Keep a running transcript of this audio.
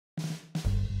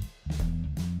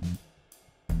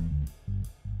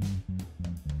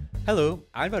Hello,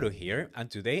 Alvaro here,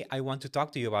 and today I want to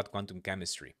talk to you about quantum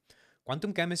chemistry.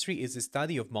 Quantum chemistry is the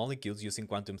study of molecules using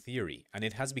quantum theory, and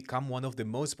it has become one of the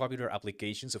most popular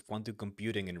applications of quantum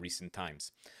computing in recent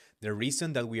times. The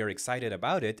reason that we are excited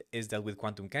about it is that with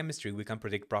quantum chemistry we can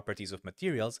predict properties of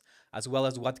materials, as well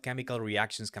as what chemical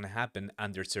reactions can happen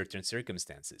under certain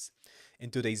circumstances.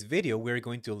 In today's video, we're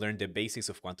going to learn the basics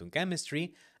of quantum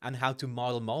chemistry and how to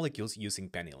model molecules using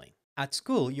PennyLane. At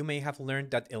school, you may have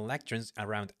learned that electrons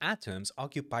around atoms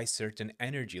occupy certain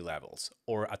energy levels,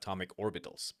 or atomic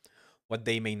orbitals. What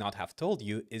they may not have told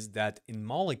you is that in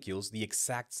molecules, the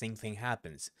exact same thing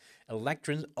happens.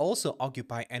 Electrons also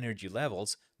occupy energy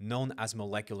levels known as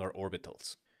molecular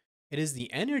orbitals. It is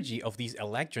the energy of these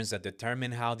electrons that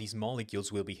determine how these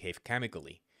molecules will behave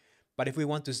chemically. But if we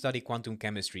want to study quantum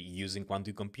chemistry using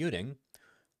quantum computing,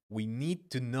 we need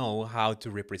to know how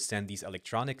to represent these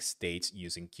electronic states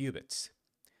using qubits.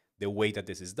 The way that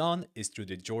this is done is through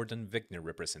the Jordan-Wigner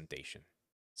representation.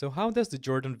 So how does the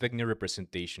Jordan-Wigner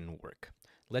representation work?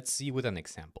 Let's see with an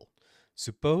example.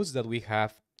 Suppose that we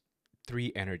have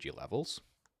 3 energy levels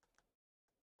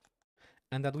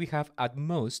and that we have at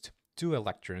most 2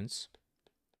 electrons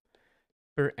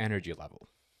per energy level.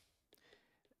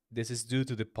 This is due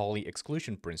to the Pauli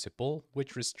exclusion principle,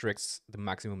 which restricts the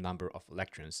maximum number of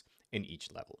electrons in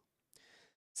each level.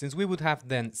 Since we would have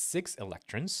then 6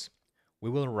 electrons, we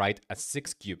will write a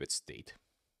 6-qubit state,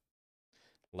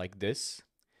 like this,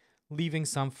 leaving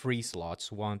some free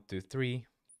slots, 1, 2, 3,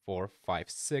 4, 5,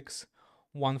 6,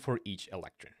 1 for each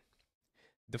electron.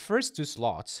 The first 2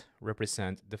 slots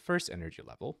represent the first energy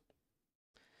level.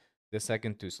 The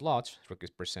second 2 slots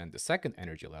represent the second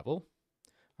energy level,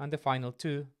 and the final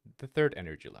 2, the third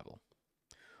energy level.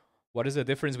 What is the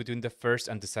difference between the first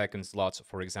and the second slots,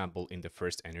 for example, in the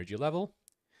first energy level?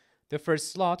 The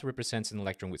first slot represents an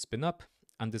electron with spin up,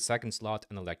 and the second slot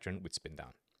an electron with spin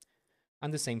down.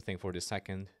 And the same thing for the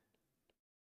second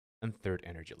and third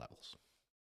energy levels.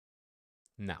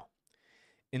 Now,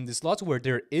 in the slots where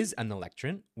there is an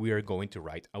electron, we are going to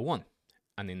write a 1.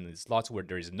 And in the slots where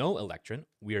there is no electron,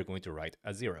 we are going to write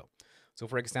a 0. So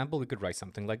for example, we could write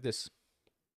something like this.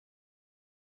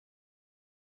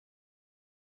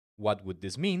 What would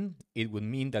this mean? It would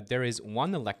mean that there is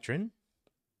 1 electron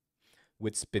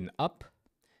with spin up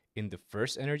in the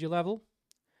first energy level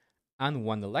and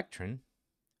 1 electron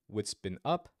with spin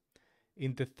up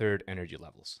in the third energy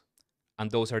levels.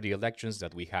 And those are the electrons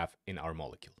that we have in our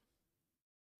molecule.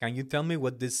 Can you tell me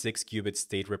what this 6-qubit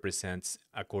state represents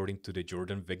according to the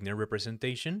Jordan-Wigner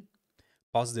representation?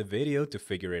 Pause the video to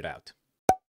figure it out.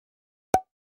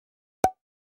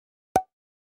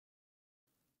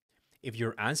 If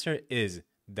your answer is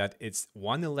that it's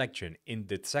 1 electron in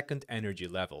the second energy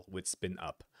level with spin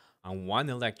up and 1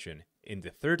 electron in the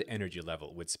third energy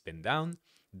level with spin down,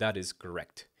 that is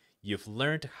correct. You've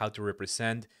learned how to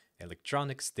represent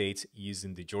electronic states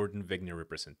using the Jordan-Wigner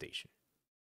representation.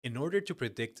 In order to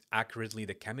predict accurately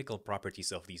the chemical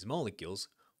properties of these molecules,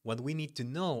 what we need to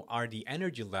know are the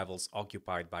energy levels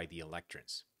occupied by the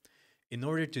electrons. In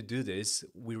order to do this,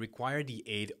 we require the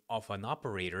aid of an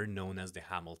operator known as the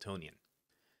Hamiltonian.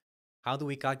 How do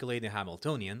we calculate the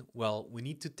Hamiltonian? Well, we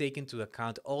need to take into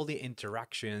account all the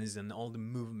interactions and all the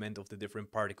movement of the different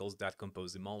particles that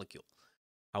compose the molecule.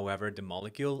 However, the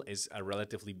molecule is a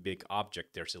relatively big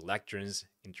object. There's electrons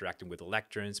interacting with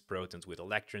electrons, protons with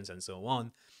electrons, and so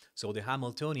on. So the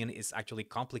Hamiltonian is actually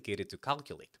complicated to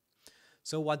calculate.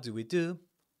 So what do?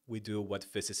 We do what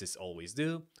physicists always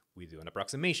do. We do an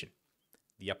approximation.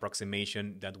 The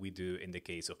approximation that we do in the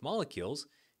case of molecules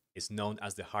is known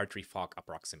as the Hartree-Fock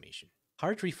approximation.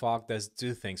 Hartree-Fock does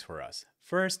 2 things for us.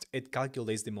 First, it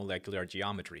calculates the molecular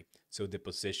geometry, so the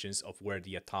positions of where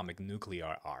the atomic nuclei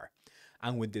are.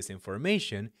 And with this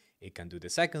information, it can do the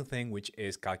second thing, which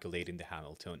is calculating the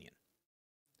Hamiltonian.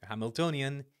 The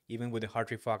Hamiltonian, even with the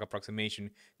Hartree-Fock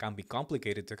approximation, can be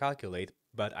complicated to calculate,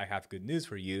 but I have good news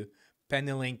for you.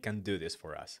 PennyLane can do this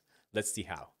for us. Let's see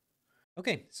how.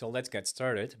 Okay, so let's get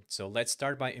started. So let's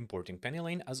start by importing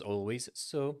PennyLane as always.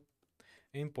 So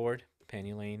import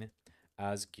PennyLane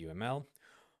as QML.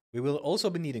 We will also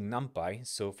be needing NumPy.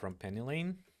 So from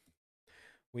PennyLane,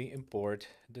 we import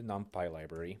the NumPy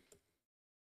library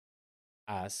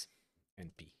as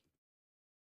NP.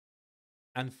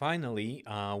 And finally,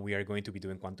 we are going to be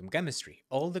doing quantum chemistry.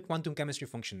 All the quantum chemistry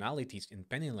functionalities in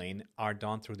PennyLane are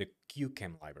done through the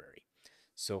QChem library.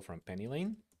 So from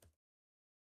PennyLane,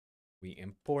 we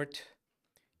import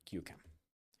QChem.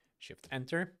 Shift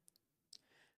Enter.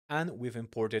 And we've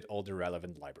imported all the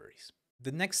relevant libraries.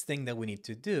 The next thing that we need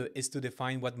to do is to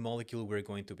define what molecule we're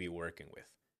going to be working with.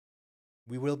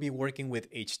 We will be working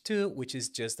with H2, which is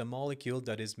just a molecule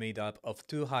that is made up of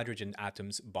two hydrogen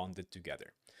atoms bonded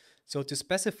together. So to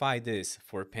specify this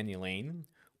for PennyLane,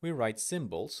 we write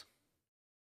symbols,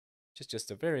 which is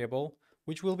just a variable,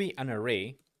 which will be an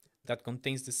array that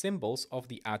contains the symbols of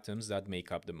the atoms that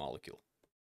make up the molecule.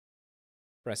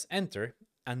 Press enter,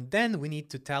 and then we need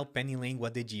to tell PennyLane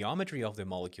what the geometry of the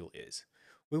molecule is.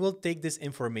 We will take this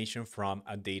information from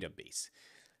a database.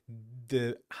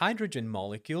 The hydrogen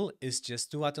molecule is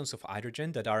just two atoms of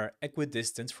hydrogen that are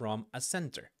equidistant from a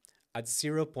center at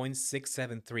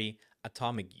 0.673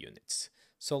 atomic units.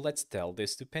 So let's tell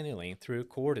this to PennyLane through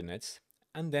coordinates,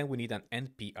 and then we need an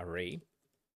NP array.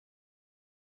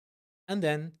 And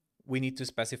then we need to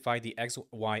specify the x,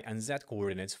 y, and z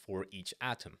coordinates for each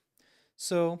atom.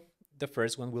 So the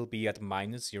first one will be at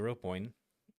minus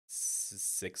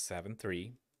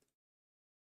 0.673,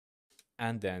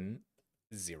 and then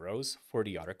zeros for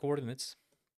the other coordinates.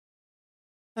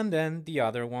 And then the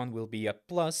other one will be at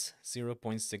plus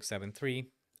 0.673,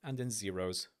 and then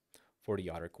zeros for the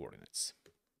other coordinates.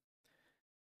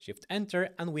 Shift enter,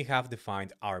 and we have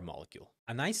defined our molecule.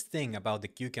 A nice thing about the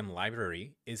QChem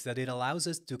library is that it allows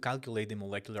us to calculate the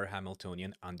molecular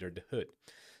Hamiltonian under the hood.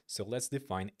 So let's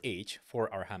define H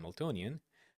for our Hamiltonian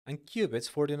and qubits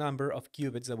for the number of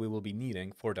qubits that we will be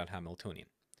needing for that Hamiltonian.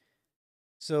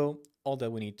 So all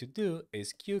that we need to do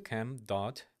is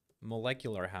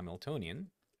qchem.molecular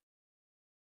Hamiltonian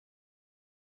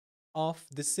of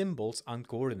the symbols and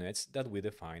coordinates that we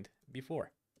defined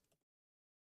before.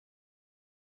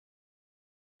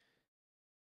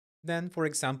 Then, for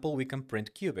example, we can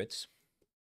print qubits,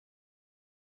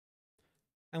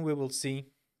 and we will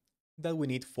see that we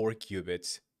need 4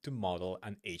 qubits to model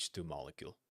an H2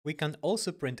 molecule. We can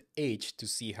also print H to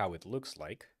see how it looks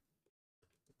like.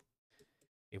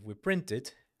 If we print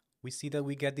it, we see that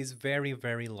we get this very,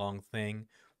 very long thing,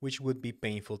 which would be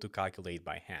painful to calculate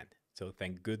by hand. So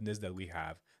thank goodness that we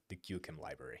have the QChem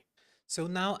library. So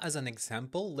now, as an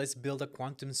example, let's build a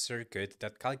quantum circuit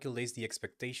that calculates the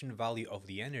expectation value of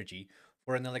the energy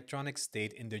for an electronic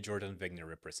state in the Jordan-Wigner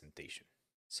representation.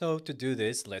 So to do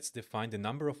this, let's define the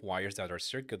number of wires that our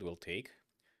circuit will take,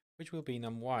 which will be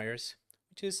num wires,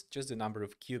 which is just the number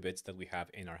of qubits that we have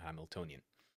in our Hamiltonian.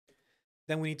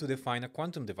 Then we need to define a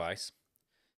quantum device.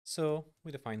 So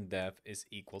we define dev is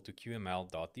equal to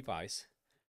qml.device.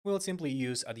 We'll simply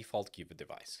use a default qubit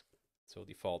device. So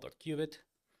default.qubit.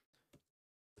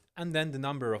 And then the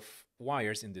number of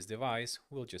wires in this device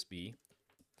will just be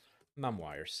num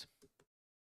wires.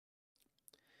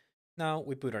 Now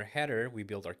we put our header, we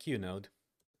build our Q node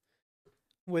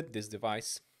with this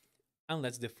device, and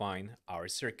let's define our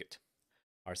circuit.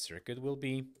 Our circuit will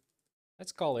be,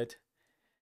 let's call it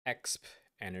exp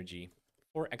energy,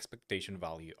 or expectation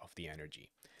value of the energy.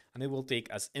 And it will take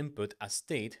as input a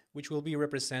state, which will be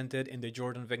represented in the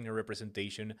Jordan-Wigner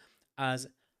representation as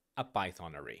a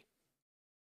Python array.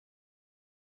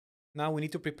 Now we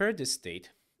need to prepare this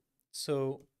state,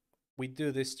 so we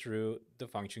do this through the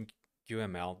function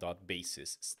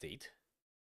qml.basis state.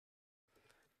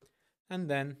 And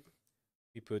then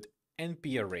we put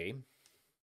np array.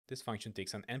 This function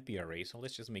takes an np array, so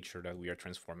let's just make sure that we are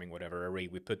transforming whatever array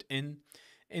we put in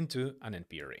into an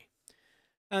np array.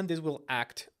 And this will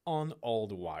act on all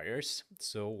the wires.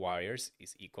 So wires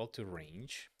is equal to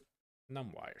range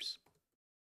num wires.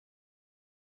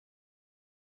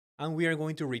 And we are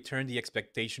going to return the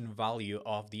expectation value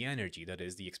of the energy, that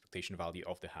is the expectation value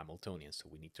of the Hamiltonian. So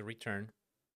we need to return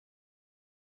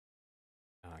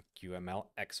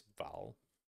QML xval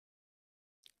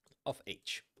of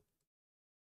H.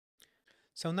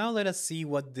 So now let us see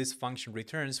what this function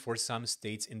returns for some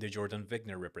states in the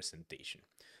Jordan-Wigner representation.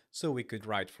 So we could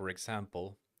write, for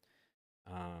example,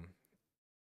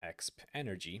 exp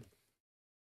energy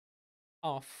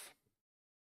of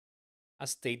a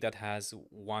state that has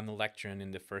 1 electron in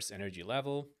the first energy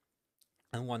level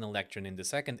and 1 electron in the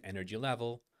second energy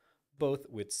level, both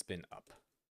with spin up.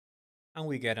 And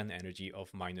we get an energy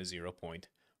of minus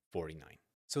 0.49.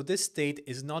 So this state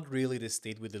is not really the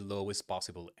state with the lowest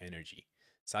possible energy.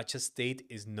 Such a state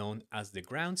is known as the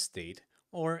ground state,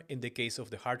 or in the case of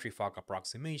the Hartree-Fock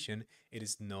approximation, it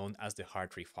is known as the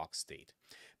Hartree-Fock state.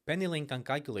 PennyLane can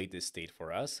calculate this state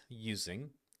for us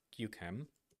using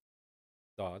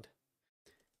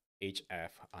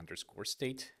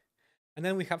qchem.hf_state. And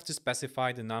then we have to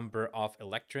specify the number of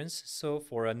electrons. So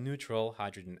for a neutral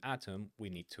hydrogen atom, we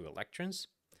need 2 electrons.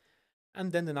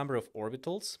 And then the number of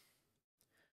orbitals,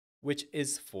 which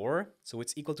is 4. So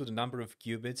it's equal to the number of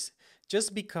qubits,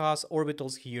 just because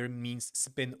orbitals here means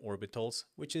spin orbitals,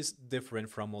 which is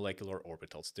different from molecular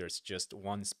orbitals. There's just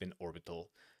 1 spin orbital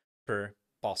per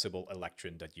possible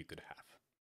electron that you could have.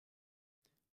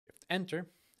 Hit Enter,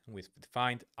 and we've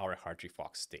defined our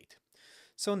Hartree-Fock state.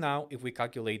 So now, if we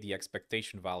calculate the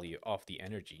expectation value of the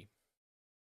energy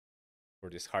for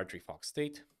this Hartree-Fock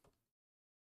state,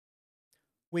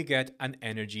 we get an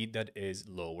energy that is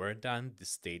lower than the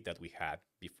state that we had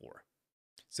before.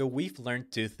 So we've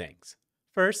learned two things.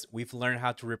 First, we've learned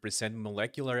how to represent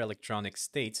molecular electronic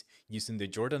states using the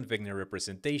Jordan-Wigner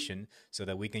representation so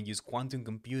that we can use quantum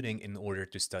computing in order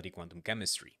to study quantum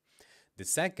chemistry. The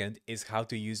second is how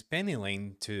to use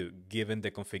PennyLane to, given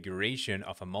the configuration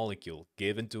of a molecule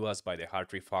given to us by the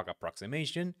Hartree-Fock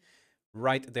approximation,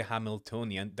 write the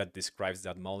Hamiltonian that describes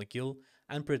that molecule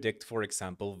and predict, for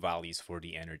example, values for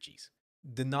the energies.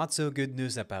 The not so good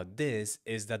news about this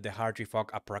is that the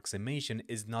Hartree-Fock approximation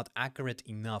is not accurate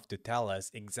enough to tell us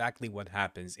exactly what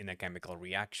happens in a chemical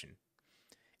reaction.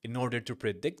 In order to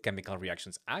predict chemical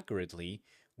reactions accurately,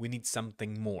 we need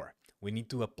something more. We need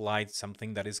to apply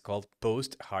something that is called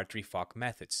post-Hartree-Fock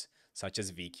methods, such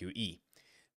as VQE.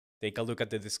 Take a look at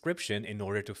the description in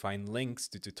order to find links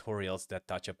to tutorials that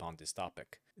touch upon this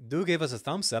topic. Do give us a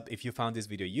thumbs up if you found this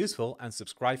video useful and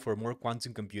subscribe for more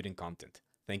quantum computing content.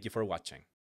 Thank you for watching.